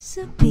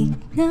Sabik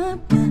na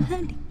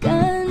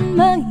bahalikan,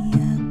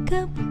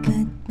 mayakap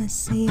ka't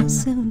masaya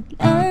sa ulan.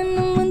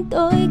 Ang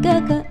mundo'y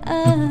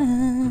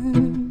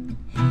gagaan,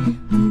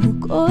 mundo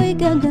ko'y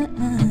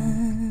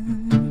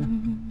gagaan.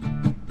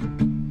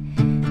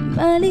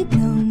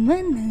 Maligaw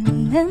man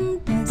ang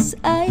landas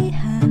ay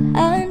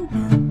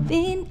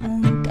hahanapin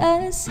ang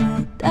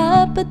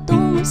kalsada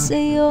patungo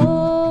sa'yo.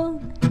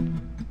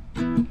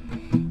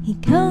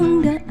 Ikaw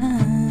ang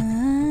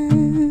daan,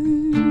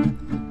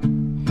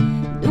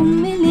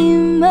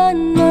 dumilim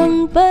man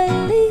ang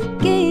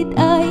paligid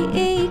ay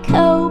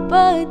ikaw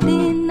pa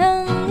din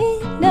ang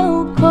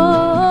ilaw ko.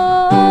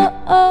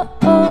 Oh,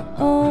 oh,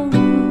 oh.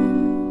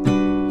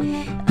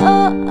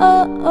 Oh,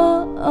 oh,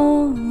 oh,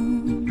 oh.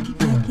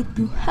 Bakit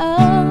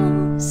buhaw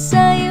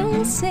sa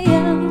iyong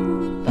sayaw?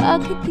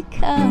 Bakit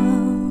ikaw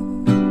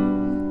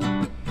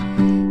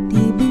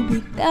di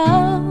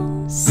bibitaw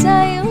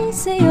sa iyong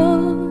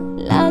sayo?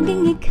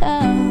 Laging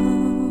ikaw,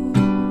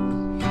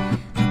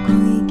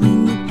 ako'y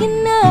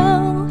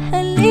giniginaw.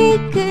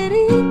 Halika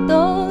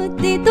rito,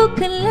 dito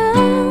ka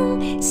lang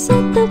sa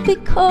tabi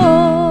ko.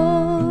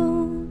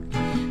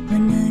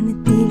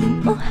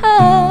 Mananatiling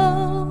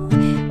uhaw,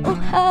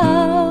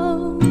 uhaw,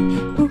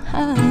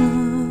 uhaw.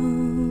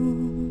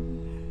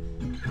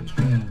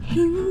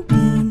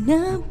 Hindi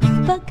na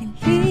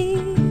papakali,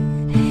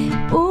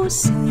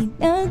 puso'y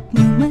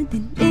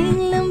nagmamadaling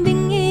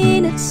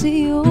lambingin at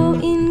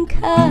suyuin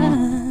ka.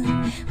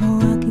 O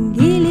aking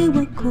giliw,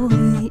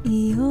 ako'y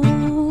iyo.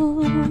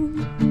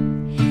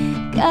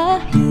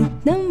 Kahit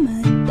na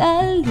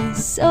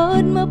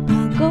matalisod,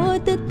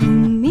 mapagod at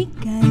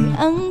tumigay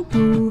ang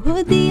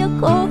tuhod, di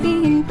ako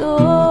hihinto.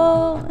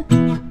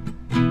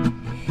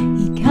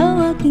 Ikaw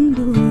aking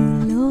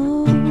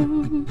dulo,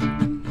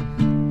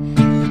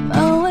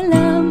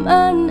 mawala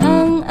man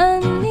ang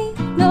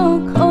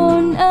anino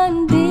ko,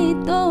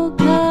 nandito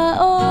ka,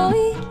 o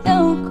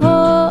ilaw ko.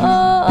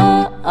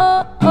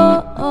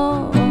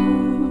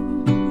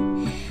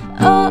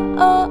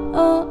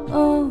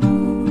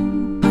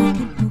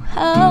 Bakit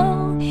buhaw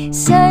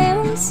sa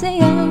iyong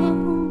sayaw?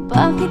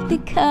 Bakit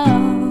ikaw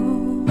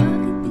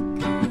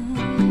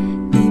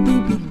di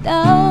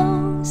bibitaw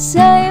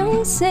sa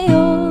iyong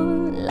sayo?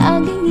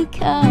 Laging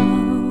ikaw,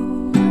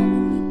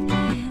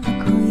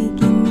 ako'y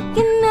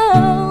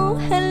giniginaw.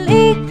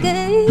 Halika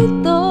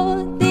rito,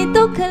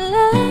 dito ka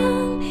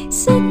lang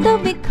sa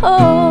tabi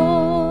ko.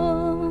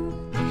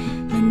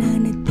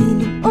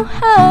 Mananatiling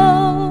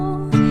uhaw,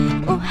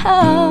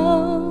 uhaw,